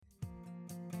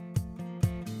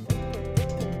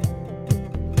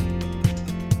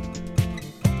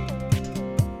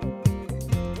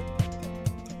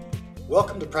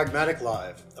Welcome to Pragmatic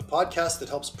Live, a podcast that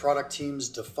helps product teams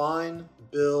define,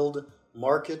 build,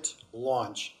 market,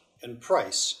 launch, and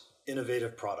price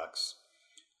innovative products.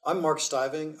 I'm Mark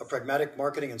Stiving, a pragmatic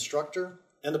marketing instructor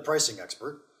and a pricing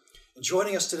expert, and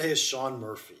joining us today is Sean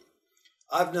Murphy.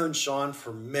 I've known Sean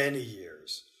for many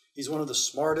years. He's one of the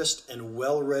smartest and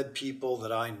well-read people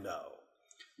that I know.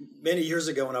 Many years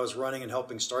ago when I was running and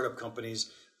helping startup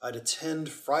companies, I'd attend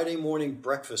Friday morning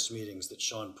breakfast meetings that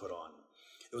Sean put on.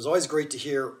 It was always great to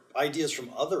hear ideas from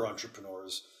other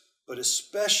entrepreneurs, but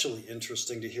especially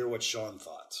interesting to hear what Sean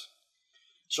thought.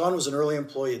 Sean was an early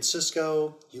employee at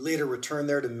Cisco. He later returned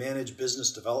there to manage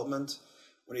business development.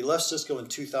 When he left Cisco in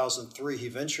 2003, he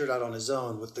ventured out on his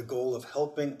own with the goal of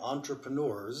helping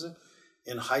entrepreneurs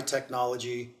in high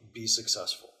technology be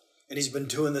successful. And he's been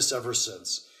doing this ever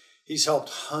since. He's helped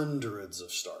hundreds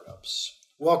of startups.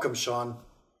 Welcome, Sean.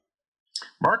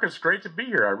 Mark, it's great to be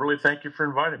here. I really thank you for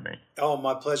inviting me. Oh,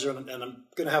 my pleasure. And I'm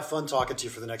going to have fun talking to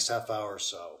you for the next half hour or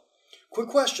so. Quick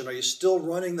question. Are you still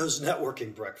running those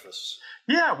networking breakfasts?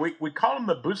 Yeah, we call them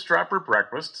the Bootstrapper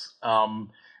Breakfasts.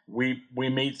 We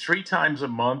meet 3 times a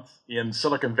month in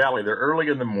Silicon Valley. They're early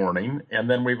in the morning. And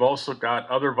then we've also got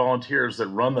other volunteers that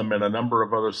run them in a number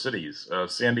of other cities.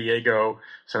 San Diego,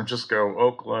 San Francisco,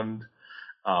 Oakland,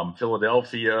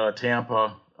 Philadelphia,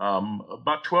 Tampa.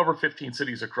 About 12 or 15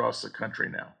 cities across the country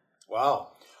now. Wow.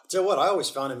 I'll tell you what, I always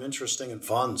found him interesting and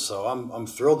fun, so I'm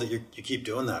thrilled that you keep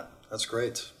doing that. That's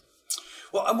great.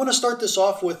 Well, I want to start this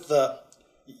off with,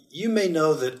 you may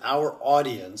know that our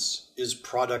audience is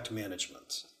product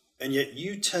management, and yet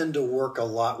you tend to work a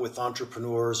lot with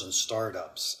entrepreneurs and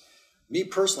startups. Me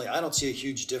personally, I don't see a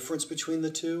huge difference between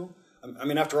the two. I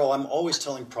mean, after all, I'm always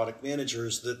telling product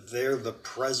managers that they're the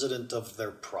president of their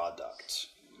product.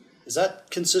 Is that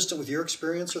consistent with your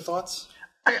experience or thoughts?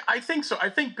 I think so.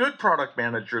 I think good product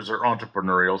managers are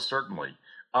entrepreneurial, certainly.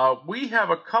 We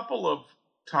have a couple of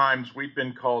times we've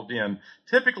been called in.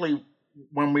 Typically,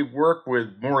 when we work with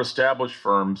more established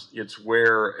firms, it's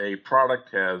where a product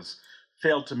has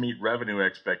failed to meet revenue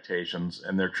expectations,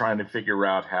 and they're trying to figure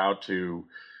out how to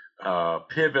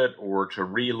pivot or to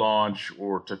relaunch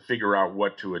or to figure out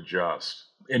what to adjust.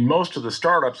 In most of the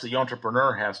startups, the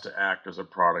entrepreneur has to act as a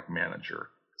product manager.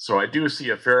 So I do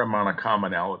see a fair amount of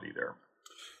commonality there.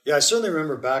 Yeah, I certainly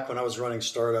remember back when I was running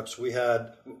startups, we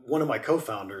had one of my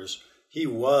co-founders, he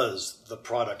was the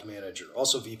product manager,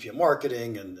 also VP of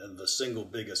marketing and the single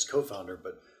biggest co-founder,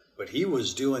 but he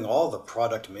was doing all the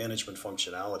product management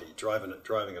functionality,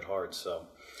 driving it hard. So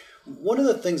one of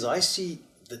the things I see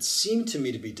that seem to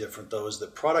me to be different, though, is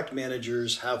that product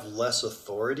managers have less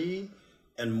authority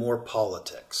and more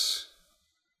politics.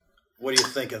 What do you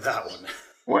think of that one?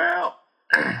 Well,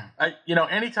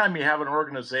 anytime you have an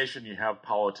organization, you have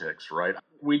politics, right?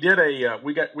 We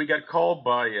got called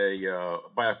by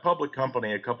a public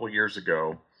company a couple of years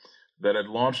ago that had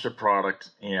launched a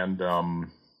product, and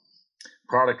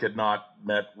product had not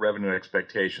met revenue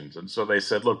expectations. And so they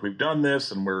said, "Look, we've done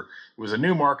this, and it was a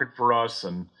new market for us,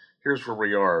 and here's where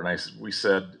we are." And we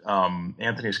said,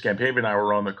 Anthony Scampavia and I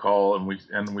were on the call,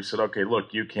 and we said, "Okay,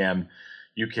 look, you can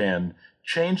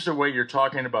change the way you're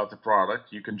talking about the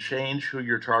product. You can change who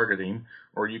you're targeting,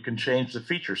 or you can change the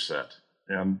feature set.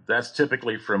 And that's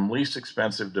typically from least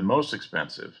expensive to most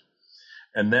expensive."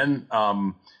 And then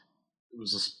it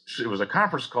was a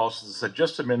conference call, so they said,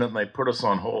 "Just a minute," and they put us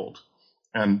on hold.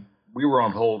 And we were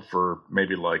on hold for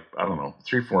maybe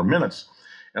 3-4 minutes.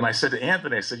 And I said to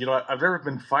Anthony, I said, "I've never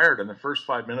been fired in the first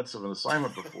 5 minutes of an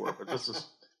assignment before, but this is..."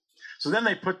 So then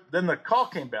the call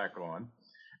came back on.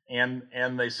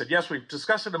 And they said, "Yes, we've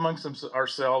discussed it amongst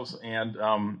ourselves, and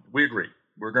we agree.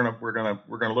 We're gonna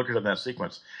look at it in that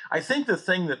sequence." I think the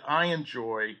thing that I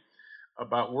enjoy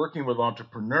about working with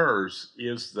entrepreneurs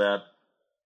is that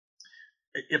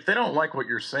if they don't like what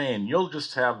you're saying, you'll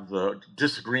just have the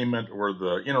disagreement or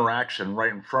the interaction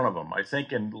right in front of them. I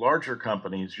think in larger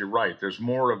companies, you're right. There's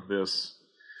more of this.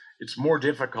 It's more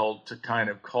difficult to kind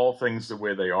of call things the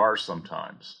way they are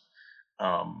sometimes.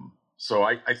 So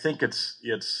I think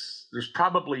there's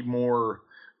probably more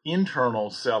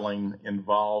internal selling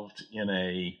involved in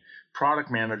a product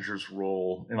manager's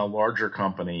role in a larger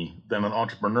company than an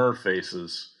entrepreneur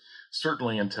faces,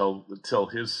 certainly until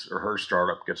his or her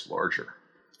startup gets larger.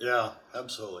 Yeah,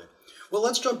 absolutely. Well,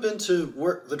 let's jump into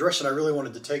the direction I really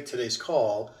wanted to take today's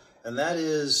call, and that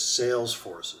is sales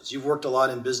forces. You've worked a lot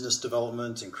in business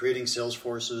development and creating sales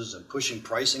forces and pushing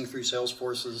pricing through sales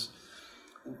forces.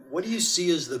 What do you see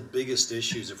as the biggest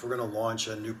issues if we're going to launch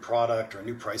a new product or a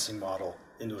new pricing model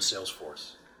into a sales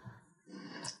force?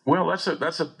 Well,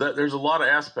 there's a lot of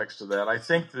aspects to that. I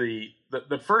think the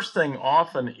first thing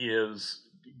often is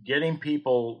getting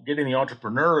the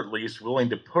entrepreneur at least willing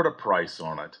to put a price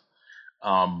on it.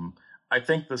 I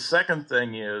think the second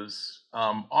thing is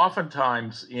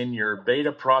oftentimes in your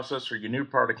beta process or your new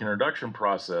product introduction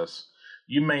process,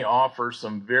 you may offer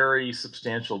some very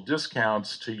substantial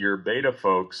discounts to your beta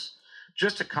folks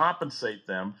just to compensate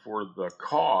them for the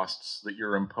costs that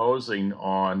you're imposing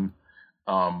on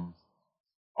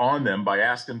them by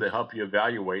asking them to help you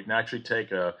evaluate and actually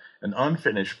take an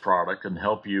unfinished product and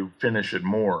help you finish it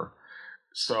more.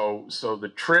 So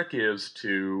the trick is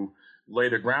to lay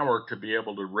the groundwork to be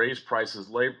able to raise prices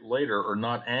later or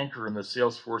not anchor in the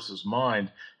sales force's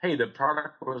mind, hey, the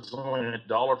product was only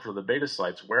 $1 for the beta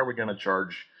sites. Where are we going to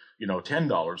charge,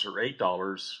 $10 or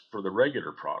 $8 for the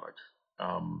regular product?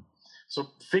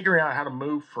 So figuring out how to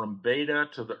move from beta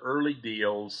to the early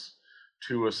deals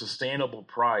to a sustainable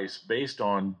price based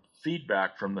on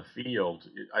feedback from the field,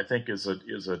 I think is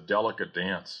a delicate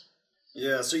dance.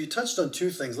 Yeah, so you touched on two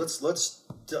things. Let's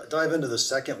dive into the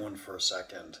second one for a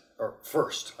second, or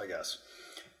first, I guess.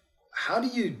 How do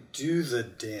you do the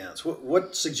dance?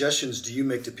 What suggestions do you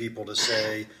make to people to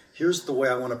say, here's the way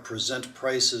I want to present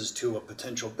prices to a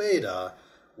potential beta,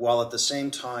 while at the same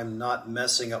time not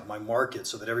messing up my market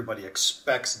so that everybody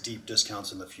expects deep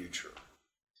discounts in the future?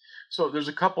 So there's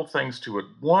a couple things to it.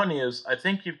 One is I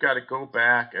think you've got to go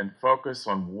back and focus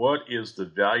on what is the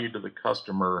value to the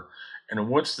customer and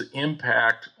what's the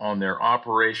impact on their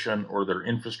operation or their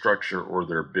infrastructure or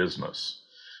their business.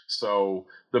 So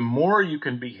the more you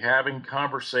can be having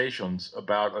conversations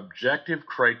about objective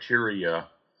criteria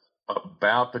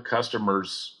about the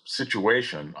customer's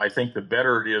situation, I think the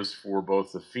better it is for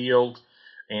both the field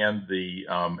and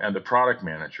the product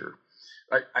manager.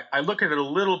 I look at it a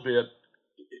little bit.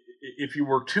 If you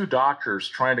were two doctors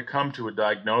trying to come to a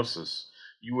diagnosis,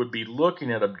 you would be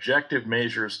looking at objective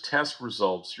measures, test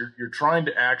results. You're trying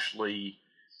to actually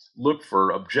look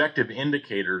for objective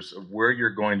indicators of where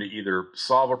you're going to either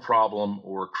solve a problem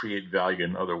or create value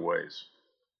in other ways.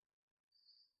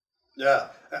 Yeah,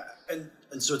 and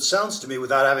so it sounds to me,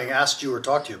 without having asked you or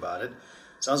talked to you about it,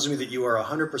 sounds to me that you are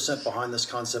 100% behind this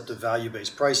concept of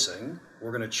value-based pricing.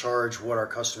 We're going to charge what our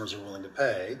customers are willing to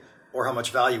pay, or how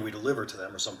much value we deliver to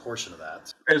them, or some portion of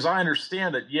that. As I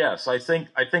understand it, yes. I think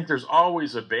there's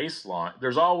always a baseline.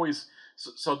 There's always,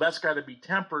 so that's got to be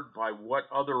tempered by what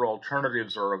other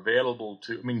alternatives are available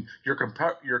to. I mean, your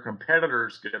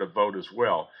competitors get a vote as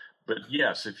well. But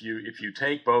yes, if you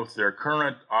take both their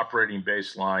current operating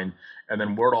baseline and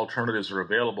then what alternatives are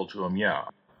available to them, yeah.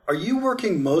 Are you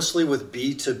working mostly with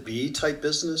B2B type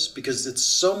business? Because it's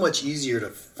so much easier to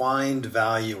find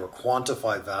value or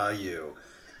quantify value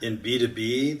in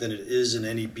B2B than it is in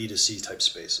any B2C type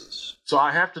spaces. So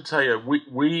I have to tell you,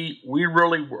 we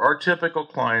really, our typical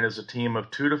client is a team of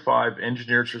 2 to 5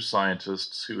 engineers or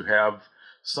scientists who have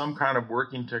some kind of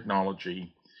working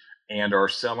technology and are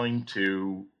selling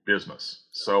to business.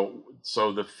 So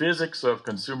the physics of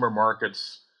consumer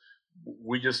markets,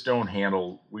 we don't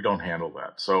handle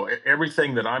that. So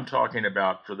everything that I'm talking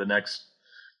about for the next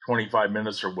 25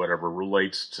 minutes or whatever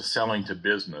relates to selling to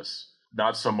business.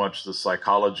 Not so much the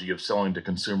psychology of selling to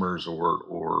consumers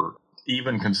or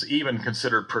even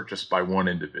considered purchased by one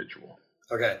individual.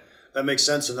 Okay, that makes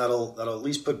sense, and that'll at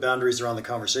least put boundaries around the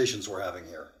conversations we're having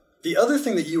here. The other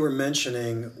thing that you were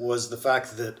mentioning was the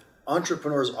fact that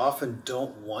entrepreneurs often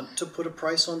don't want to put a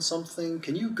price on something.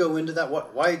 Can you go into that?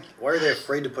 Why are they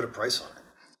afraid to put a price on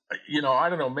it? I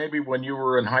don't know, maybe when you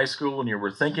were in high school and you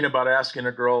were thinking about asking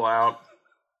a girl out,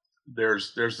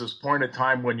 there's this point in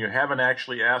time when you haven't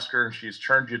actually asked her and she's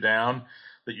turned you down,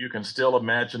 that you can still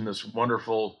imagine this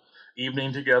wonderful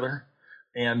evening together.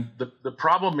 And the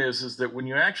problem is that when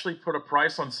you actually put a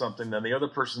price on something, then the other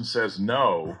person says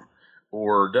no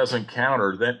or doesn't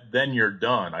counter, then you're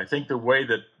done. I think the way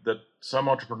that some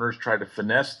entrepreneurs try to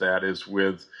finesse that is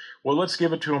with, well, let's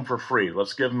give it to them for free.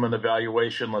 Let's give them an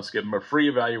evaluation. Let's give them a free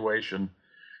evaluation.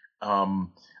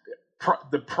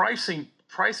 The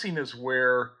pricing is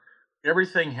where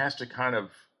everything has to kind of,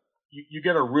 you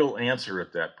get a real answer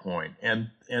at that point. And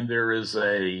there is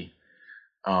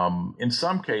in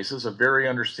some cases, a very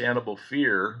understandable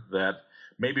fear that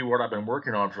maybe what I've been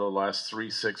working on for the last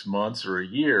 3-6 months or a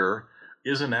year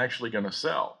isn't actually going to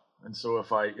sell. And so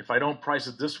if I don't price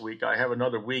it this week, I have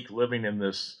another week living in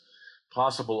this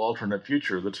possible alternate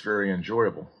future that's very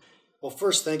enjoyable. Well,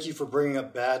 first, thank you for bringing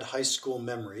up bad high school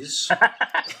memories.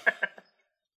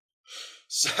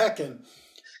 Second,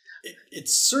 it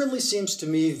certainly seems to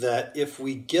me that if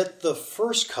we get the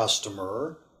first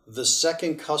customer, the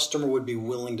second customer would be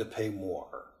willing to pay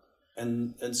more.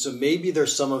 And so maybe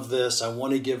there's some of this, I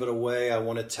want to give it away, I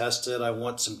want to test it, I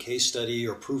want some case study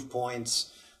or proof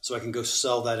points so I can go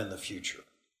sell that in the future.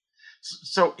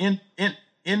 So in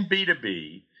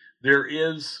B2B, there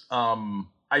is,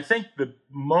 I think the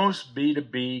most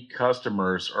B2B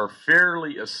customers are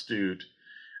fairly astute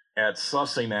at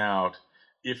sussing out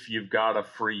if you've got a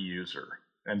free user.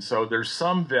 And so there's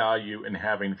some value in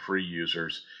having free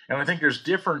users. And I think it's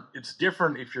different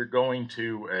if you're going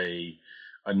to a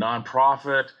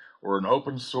nonprofit or an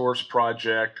open source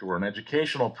project or an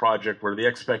educational project where the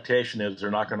expectation is they're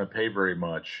not going to pay very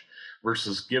much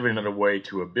versus giving it away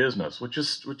to a business, which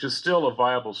is still a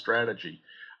viable strategy.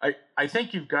 I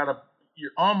think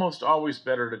you're almost always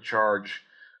better to charge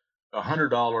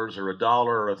 $100 or $1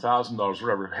 or $1,000,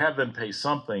 whatever, have them pay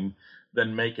something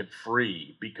than make it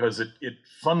free, because it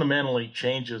fundamentally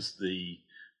changes the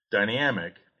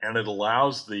dynamic, and it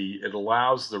allows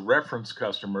the reference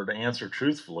customer to answer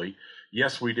truthfully,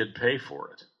 yes, we did pay for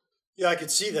it. Yeah, I could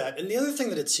see that. And the other thing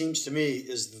that it seems to me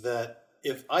is that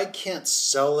if I can't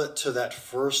sell it to that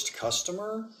first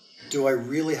customer, do I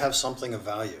really have something of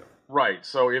value? Right.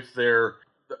 So if the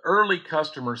early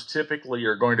customers typically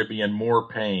are going to be in more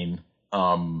pain,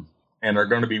 and are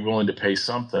going to be willing to pay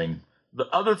something. The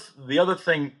other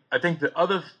thing, I think the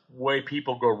other way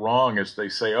people go wrong is they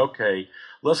say, okay,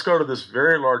 let's go to this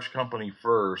very large company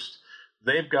first.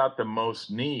 They've got the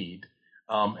most need,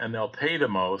 and they'll pay the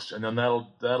most, and then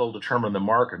that'll determine the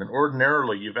market. And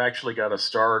ordinarily, you've actually got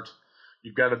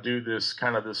to do this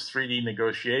kind of this 3D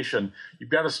negotiation. You've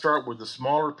got to start with the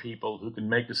smaller people who can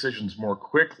make decisions more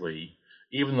quickly.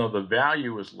 Even though the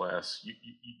value is less,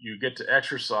 you get to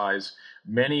exercise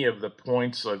many of the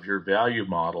points of your value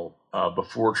model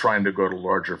before trying to go to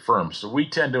larger firms. So we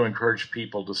tend to encourage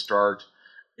people to start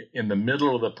in the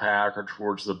middle of the pack or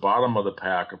towards the bottom of the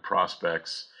pack of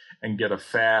prospects and get a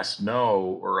fast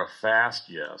no or a fast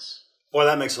yes. Boy,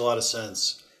 that makes a lot of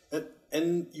sense.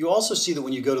 And you also see that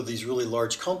when you go to these really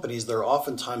large companies, they're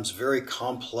oftentimes very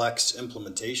complex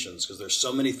implementations because there's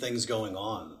so many things going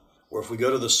on. Or if we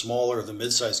go to the smaller, the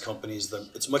mid-sized companies,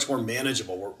 it's much more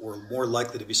manageable. We're more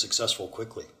likely to be successful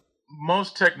quickly.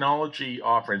 Most technology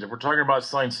offerings, if we're talking about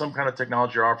selling some kind of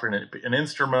technology offering, an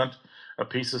instrument, a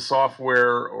piece of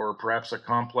software, or perhaps a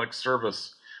complex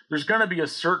service, there's going to be a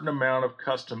certain amount of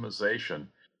customization.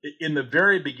 In the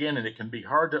very beginning, it can be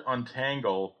hard to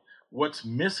untangle what's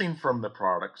missing from the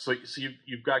product. So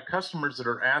you've got customers that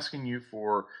are asking you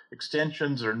for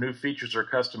extensions or new features or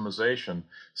customization,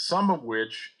 some of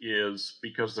which is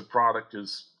because the product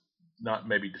is not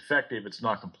maybe defective, it's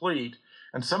not complete,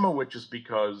 and some of which is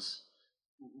because,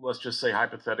 let's just say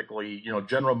hypothetically,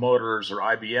 General Motors or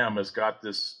IBM has got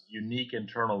this unique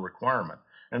internal requirement.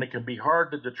 And it can be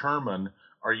hard to determine,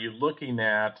 are you looking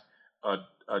at a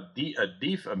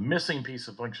missing piece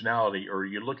of functionality, or are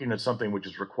you looking at something which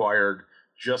is required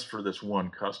just for this one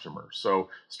customer? So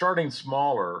starting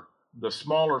smaller, the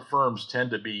smaller firms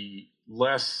tend to be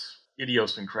less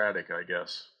idiosyncratic, I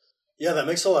guess. Yeah, that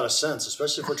makes a lot of sense,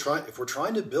 especially if we're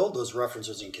trying to build those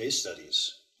references and case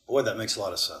studies. Boy, that makes a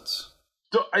lot of sense.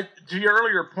 So to your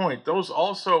earlier point, those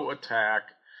also attack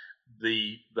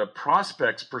the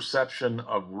prospect's perception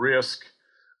of risk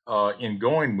in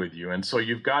going with you. And so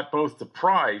you've got both the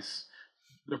price.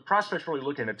 The prospect's really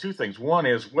looking at two things. One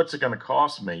is, what's it going to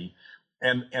cost me?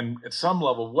 And at some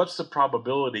level, what's the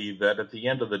probability that at the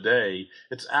end of the day,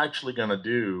 it's actually going to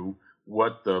do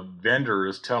what the vendor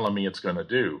is telling me it's going to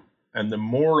do? And the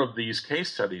more of these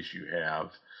case studies you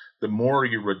have, the more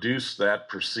you reduce that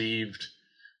perceived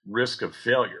risk of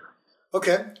failure.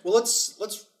 Okay, well,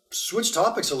 let's switch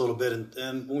topics a little bit.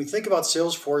 And when we think about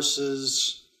sales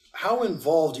forces, how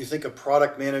involved do you think a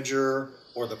product manager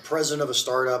or the president of a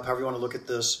startup, however you want to look at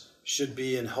this, should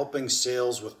be in helping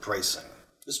sales with pricing,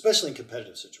 especially in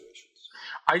competitive situations?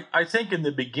 I think in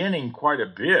the beginning quite a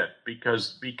bit,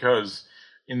 because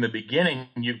in the beginning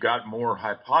you've got more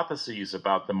hypotheses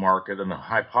about the market and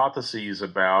hypotheses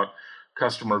about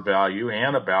customer value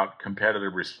and about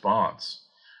competitive response.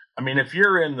 I mean, if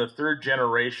you're in the third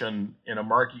generation in a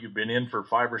market you've been in for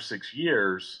 5 or 6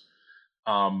 years,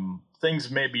 things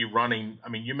may be running. I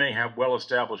mean, you may have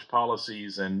well-established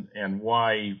policies and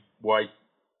why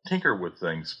tinker with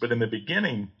things. But in the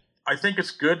beginning, I think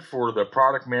it's good for the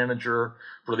product manager,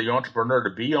 for the entrepreneur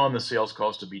to be on the sales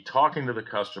calls, to be talking to the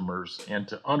customers, and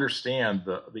to understand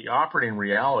the operating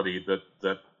reality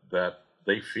that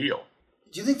they feel.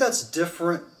 Do you think that's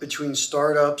different between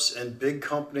startups and big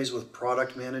companies with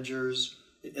product managers?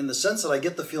 In the sense that I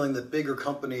get the feeling that bigger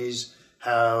companies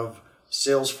have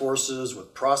sales forces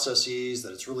with processes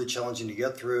that it's really challenging to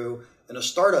get through. And a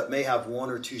startup may have 1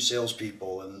 or 2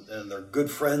 salespeople, and they're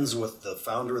good friends with the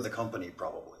founder of the company,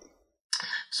 probably.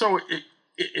 So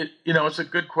it's a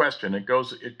good question. It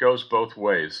goes both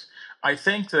ways. I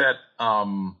think that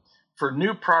for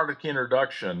new product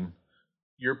introduction,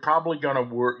 you're probably going to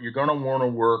work. You're going to want to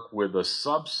work with a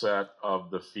subset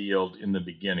of the field in the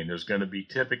beginning. There's going to be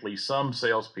typically some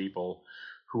salespeople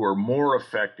who are more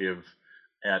effective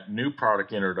at new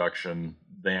product introduction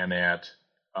than at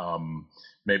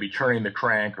maybe turning the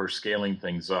crank or scaling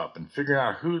things up. And figuring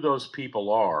out who those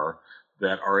people are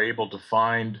that are able to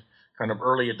find kind of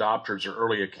early adopters or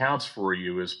early accounts for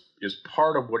you is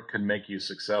part of what can make you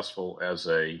successful as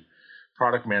a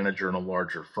product manager in a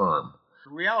larger firm.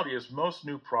 The reality is most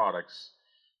new products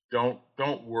don't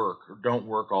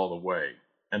work all the way.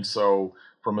 And so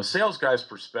from a sales guy's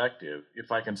perspective,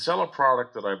 if I can sell a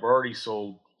product that I've already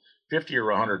sold 50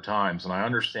 or 100 times and I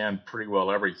understand pretty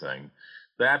well everything,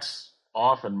 that's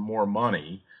often more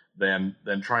money than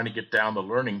trying to get down the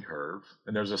learning curve.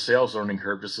 And there's a sales learning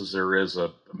curve just as there is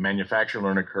a manufacturing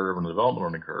learning curve and a development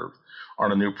learning curve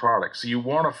on a new product. So you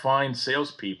want to find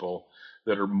salespeople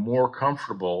that are more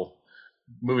comfortable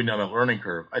moving down that learning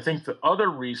curve. I think the other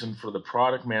reason for the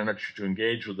product manager to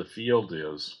engage with the field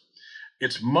is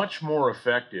it's much more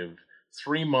effective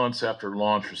 3 months after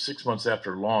launch or 6 months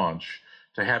after launch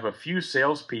to have a few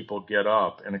salespeople get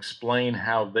up and explain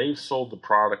how they've sold the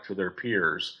product to their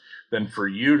peers than for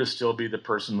you to still be the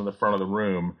person in the front of the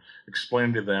room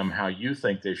explaining to them how you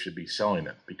think they should be selling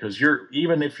it. Because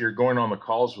even if you're going on the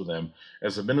calls with them,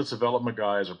 as a business development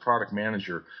guy, as a product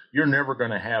manager, you're never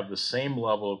going to have the same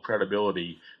level of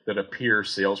credibility that a peer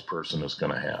salesperson is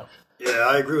going to have. Yeah,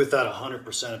 I agree with that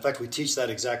 100%. In fact, we teach that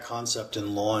exact concept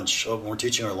in launch when we're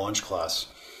teaching our launch class.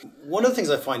 One of the things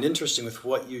I find interesting with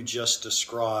what you just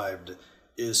described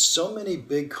is so many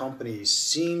big companies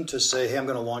seem to say, hey, I'm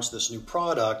going to launch this new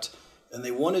product, and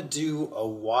they want to do a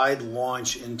wide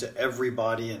launch into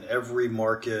everybody in every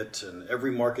market and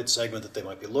every market segment that they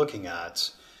might be looking at.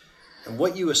 And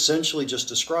what you essentially just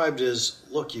described is,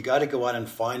 look, you got to go out and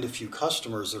find a few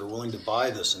customers that are willing to buy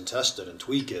this and test it and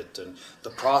tweak it and the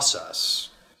process.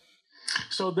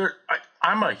 So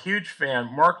I'm a huge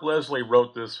fan. Mark Leslie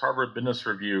wrote this Harvard Business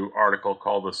Review article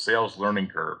called The Sales Learning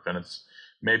Curve, and it's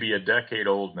maybe a decade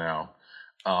old now.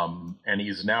 And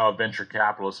he's now a venture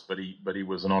capitalist, but he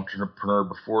was an entrepreneur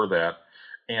before that.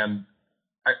 And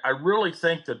I really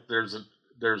think that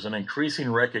there's an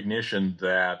increasing recognition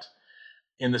that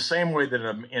in the same way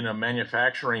that in a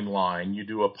manufacturing line, you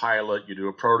do a pilot, you do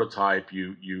a prototype,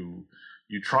 you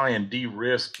try and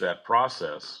de-risk that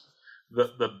process.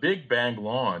 The big bang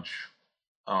launch,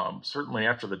 certainly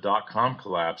after the dot-com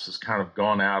collapse, has kind of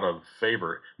gone out of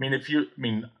favor.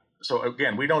 So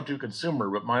again, we don't do consumer,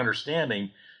 but my understanding,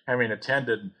 having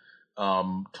attended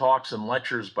talks and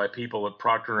lectures by people at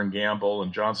Procter & Gamble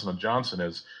and Johnson & Johnson,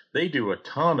 is they do a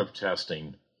ton of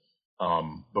testing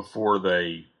before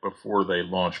they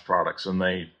launch products, and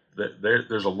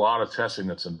there's a lot of testing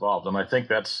that's involved, and I think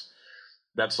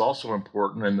that's also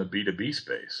important in the B2B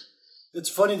space. It's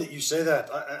funny that you say that,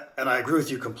 and I agree with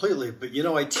you completely, but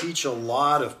I teach a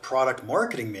lot of product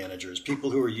marketing managers,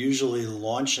 people who are usually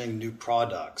launching new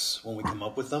products when we come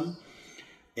up with them.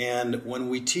 And when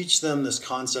we teach them this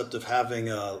concept of having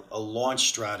a launch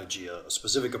strategy, a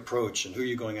specific approach, and who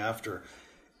you're going after,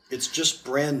 it's just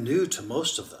brand new to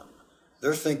most of them.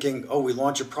 They're thinking, oh, we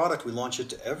launch a product, we launch it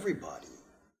to everybody.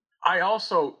 I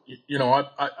also,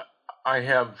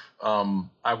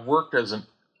 I've worked as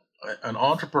an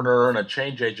entrepreneur and a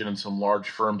change agent in some large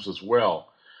firms as well.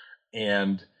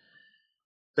 And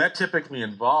that typically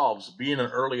involves being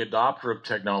an early adopter of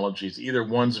technologies, either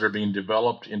ones that are being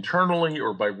developed internally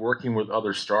or by working with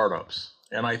other startups.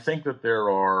 And I think that there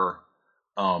are,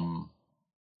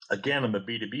 again, in the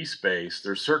B2B space,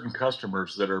 there's certain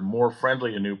customers that are more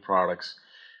friendly to new products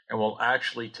and will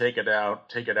actually take it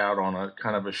out on a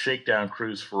kind of a shakedown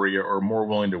cruise for you, or more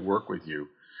willing to work with you.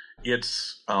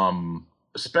 It's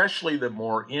especially the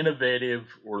more innovative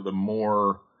or the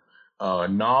more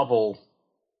novel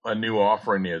a new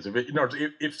offering is.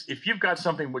 If you've got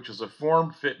something which is a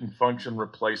form, fit, and function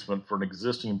replacement for an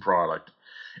existing product,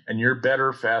 and you're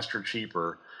better, faster,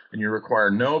 cheaper, and you require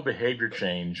no behavior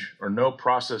change or no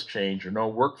process change or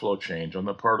no workflow change on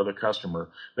the part of the customer,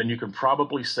 then you can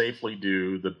probably safely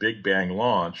do the big bang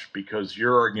launch, because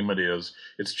your argument is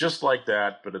it's just like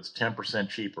that, but it's 10%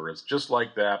 cheaper. It's just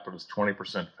like that, but it's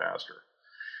 20% faster.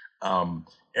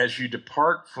 As you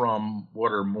depart from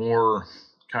what are more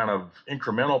kind of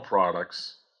incremental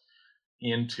products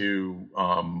into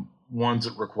ones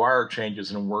that require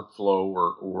changes in workflow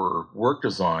or work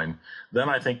design, then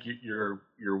I think you're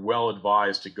well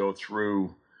advised to go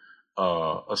through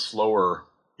a slower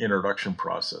introduction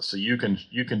process. So you can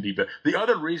debate. The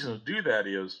other reason to do that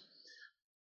is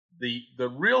the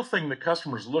real thing the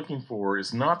customer's looking for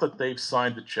is not that they've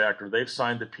signed the check or they've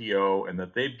signed the PO and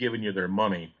that they've given you their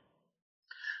money.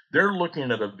 They're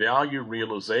looking at a value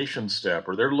realization step,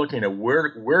 or they're looking at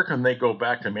where can they go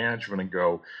back to management and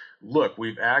go, look,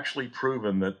 we've actually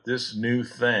proven that this new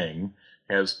thing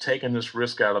has taken this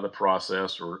risk out of the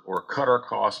process, or cut our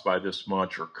costs by this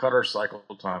much, or cut our cycle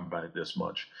time by this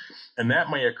much. And that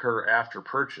may occur after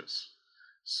purchase.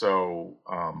 So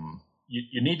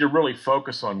you need to really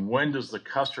focus on when does the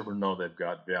customer know they've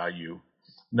got value,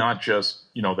 not just,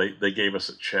 they gave us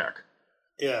a check.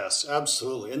 Yes,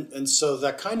 absolutely. And so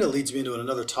that kind of leads me into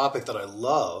another topic that I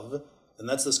love, and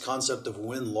that's this concept of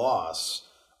win-loss.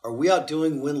 Are we out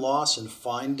doing win-loss and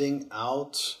finding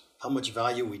out how much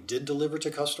value we did deliver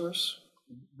to customers?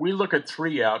 We look at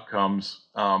 3 outcomes.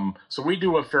 So we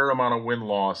do a fair amount of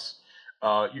win-loss.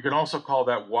 You can also call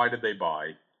that why did they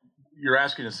buy? You're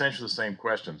asking essentially the same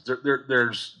questions.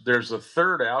 There's a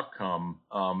third outcome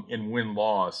in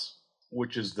win-loss,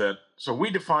 which is that, so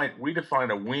we define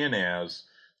a win as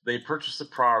they purchased the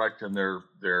product and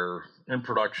they're in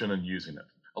production and using it.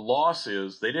 A loss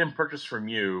is they didn't purchase from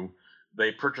you,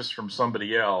 they purchased from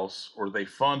somebody else, or they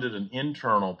funded an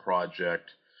internal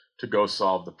project to go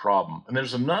solve the problem. And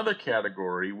there's another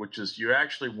category, which is you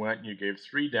actually went and you gave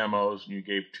 3 demos and you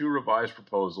gave 2 revised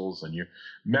proposals and you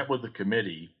met with the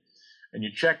committee and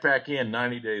you check back in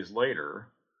 90 days later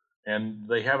and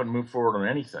they haven't moved forward on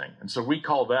anything. And so we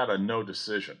call that a no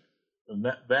decision. And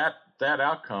that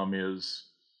outcome is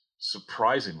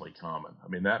surprisingly common. I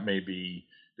mean, that may be,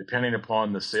 depending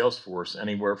upon the sales force,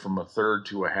 anywhere from a third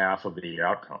to a half of the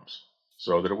outcomes,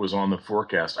 so that it was on the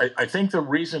forecast. I think the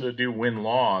reason to do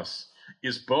win-loss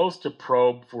is both to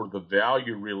probe for the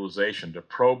value realization, to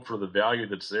probe for the value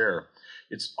that's there.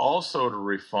 It's also to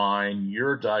refine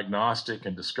your diagnostic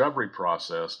and discovery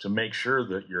process to make sure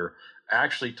that you're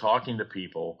actually talking to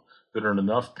people that are in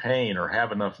enough pain or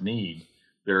have enough need.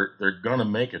 They're going to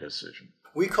make a decision.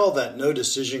 We call that no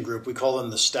decision group, we call them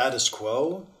the status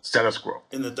quo. Status quo.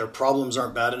 In that their problems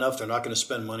aren't bad enough, they're not going to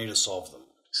spend money to solve them.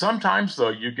 Sometimes, though,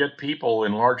 you get people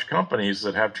in large companies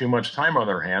that have too much time on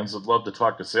their hands that love to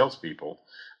talk to salespeople,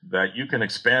 that you can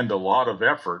expend a lot of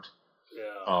effort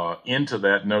into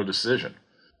that no decision.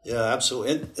 Yeah,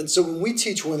 absolutely. And so when we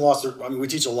teach win-loss, we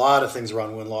teach a lot of things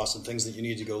around win-loss and things that you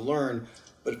need to go learn.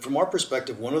 But from our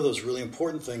perspective, one of those really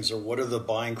important things are what are the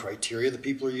buying criteria that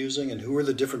people are using and who are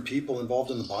the different people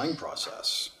involved in the buying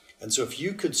process. And so if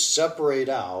you could separate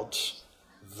out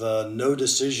the no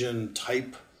decision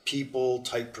type people,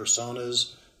 type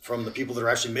personas from the people that are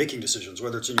actually making decisions,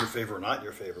 whether it's in your favor or not in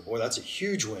your favor, boy, that's a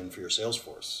huge win for your sales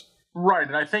force. Right.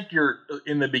 And I think you're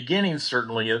in the beginning,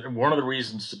 certainly, one of the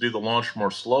reasons to do the launch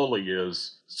more slowly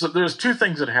is, so there's 2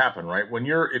 things that happen, right?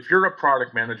 If you're a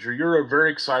product manager, you're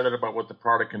very excited about what the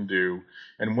product can do.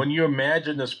 And when you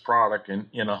imagine this product in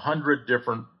 100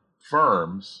 different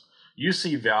firms, you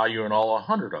see value in all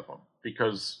 100 of them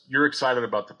because you're excited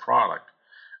about the product.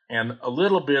 And a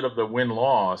little bit of the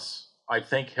win-loss, I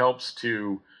think, helps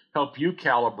you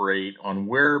calibrate on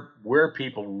where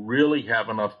people really have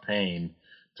enough pain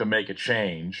to make a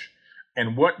change,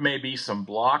 and what may be some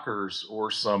blockers or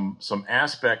some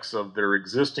aspects of their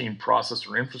existing process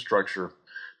or infrastructure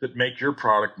that make your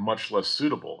product much less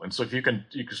suitable. And so if you can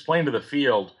explain to the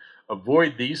field,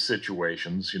 avoid these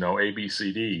situations, A, B,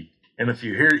 C, D, and if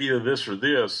you hear either this or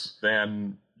this,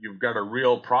 then you've got a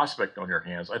real prospect on your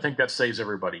hands. I think that saves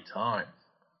everybody time.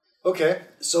 Okay,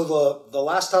 so the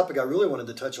last topic I really wanted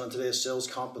to touch on today is sales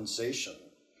compensation.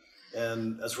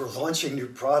 And as we're launching new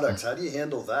products, how do you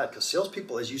handle that? Because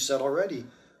salespeople, as you said already,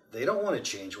 they don't want to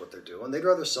change what they're doing. They'd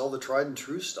rather sell the tried and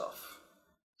true stuff.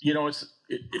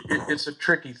 It's a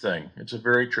tricky thing. It's a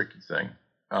very tricky thing.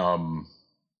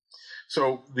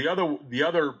 So the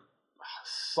other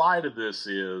side of this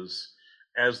is,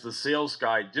 as the sales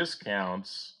guy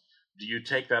discounts, do you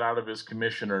take that out of his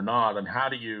commission or not? And how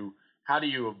do you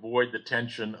avoid the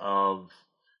tension of,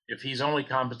 if he's only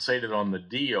compensated on the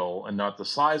deal and not the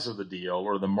size of the deal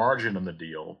or the margin in the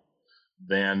deal,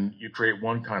 then you create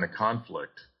one kind of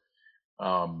conflict.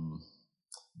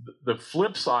 The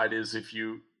flip side is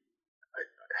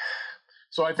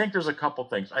so I think there's a couple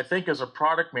things. I think as a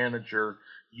product manager,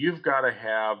 you've got to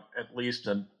have at least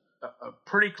a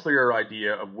pretty clear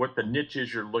idea of what the niche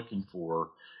is you're looking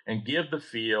for and give the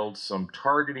field some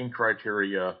targeting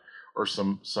criteria or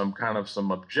some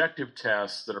objective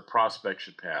tests that a prospect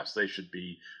should pass. They should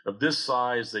be of this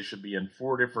size. They should be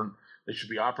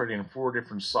operating in 4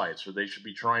 different sites, or they should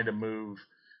be trying to move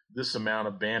this amount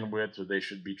of bandwidth, or they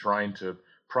should be trying to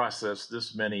process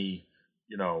this many,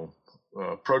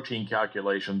 protein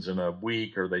calculations in a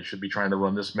week, or they should be trying to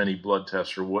run this many blood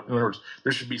tests, or what. In other words,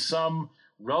 there should be some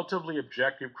relatively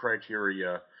objective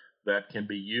criteria that can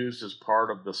be used as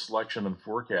part of the selection and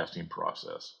forecasting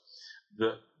process.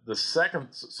 The second,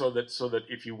 so that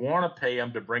if you want to pay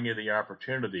them to bring you the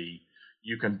opportunity,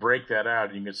 you can break that out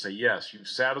and you can say, yes, you've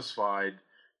satisfied.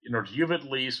 You've at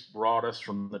least brought us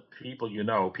from the people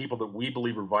people that we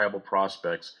believe are viable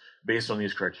prospects based on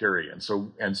these criteria.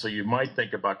 And so you might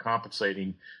think about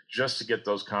compensating just to get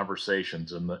those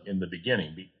conversations in the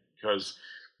beginning, because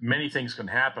many things can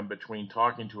happen between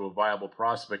talking to a viable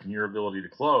prospect and your ability to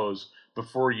close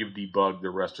before you've debugged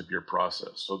the rest of your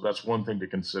process. So that's one thing to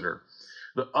consider.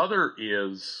 The other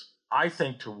is, I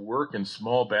think, to work in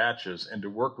small batches and to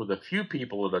work with a few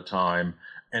people at a time,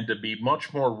 and to be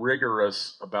much more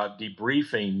rigorous about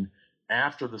debriefing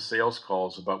after the sales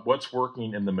calls about what's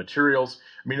working in the materials.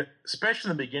 I mean,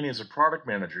 especially in the beginning as a product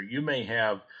manager, you may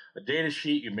have a data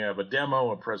sheet, you may have a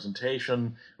demo, a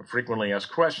presentation, a frequently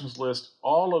asked questions list.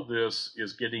 All of this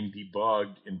is getting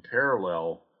debugged in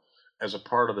parallel as a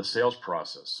part of the sales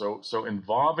process. So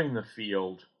involving the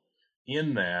field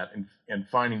in that and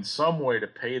finding some way to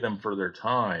pay them for their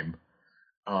time,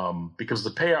 because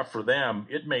the payoff for them,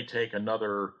 it may take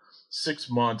another 6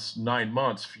 months, 9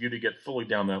 months for you to get fully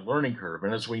down that learning curve.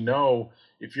 And as we know,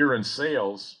 if you're in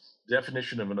sales,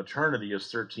 definition of an eternity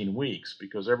is 13 weeks,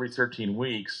 because every 13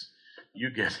 weeks you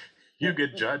get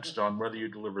judged on whether you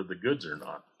deliver the goods or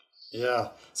not. Yeah.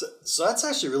 So that's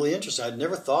actually really interesting. I'd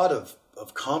never thought of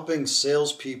comping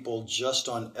salespeople just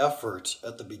on effort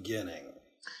at the beginning.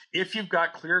 If you've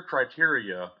got clear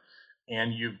criteria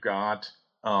and you've got,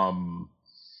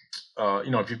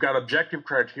 if you've got objective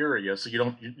criteria, so you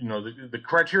don't, the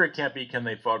criteria can't be, can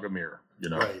they fog a mirror,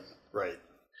 Right.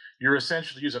 You're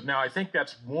essentially using it. Now, I think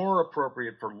that's more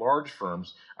appropriate for large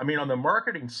firms. I mean, on the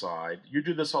marketing side, you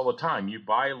do this all the time. You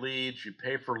buy leads, you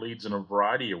pay for leads in a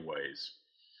variety of ways.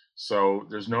 So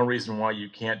there's no reason why you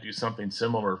can't do something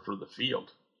similar for the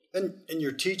field. And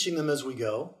you're teaching them as we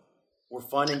go. We're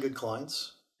finding good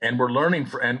clients. And we're learning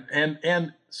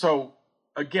and so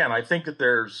again, I think that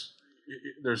there's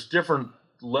different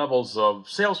levels of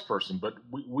salesperson, but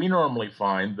we normally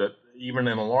find that even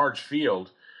in a large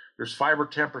field, there's 5 or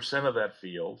 10% of that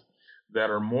field that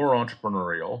are more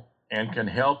entrepreneurial and can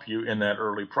help you in that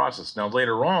early process. Now,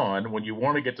 later on, when you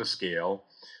want to get to scale,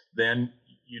 then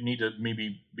you need to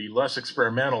maybe be less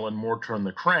experimental and more turn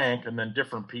the crank, and then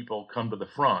different people come to the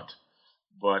front.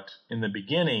 But in the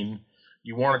beginning,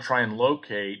 you want to try and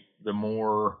locate the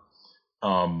more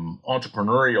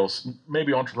entrepreneurial.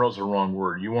 Maybe entrepreneurial is the wrong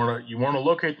word. You want to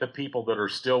locate the people that are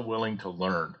still willing to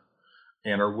learn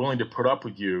and are willing to put up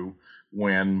with you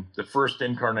when the first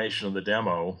incarnation of the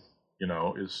demo,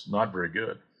 is not very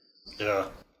good. Yeah.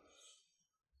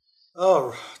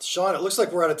 Oh, Sean, it looks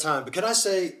like we're out of time. But can I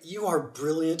say you are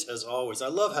brilliant as always? I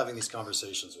love having these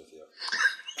conversations with you.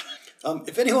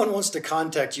 If anyone wants to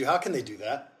contact you, how can they do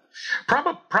that?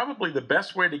 Probably the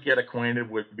best way to get acquainted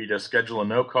would be to schedule a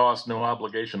no-cost,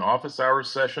 no-obligation office hours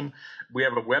session. We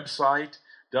have a website,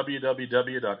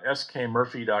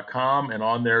 www.skmurphy.com, and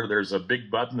on there's a big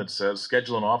button that says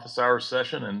schedule an office hours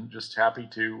session, and just happy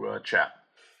to chat.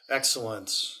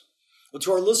 Excellent. Well,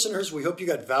 to our listeners, we hope you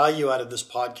got value out of this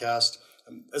podcast.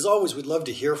 As always, we'd love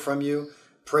to hear from you.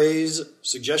 Praise,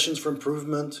 suggestions for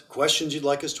improvement, questions you'd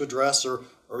like us to address, or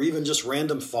even just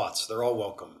random thoughts. They're all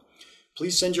welcome.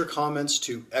 Please send your comments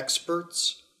to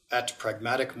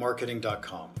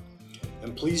experts@pragmaticmarketing.com.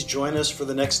 And please join us for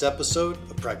the next episode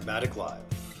of Pragmatic Live.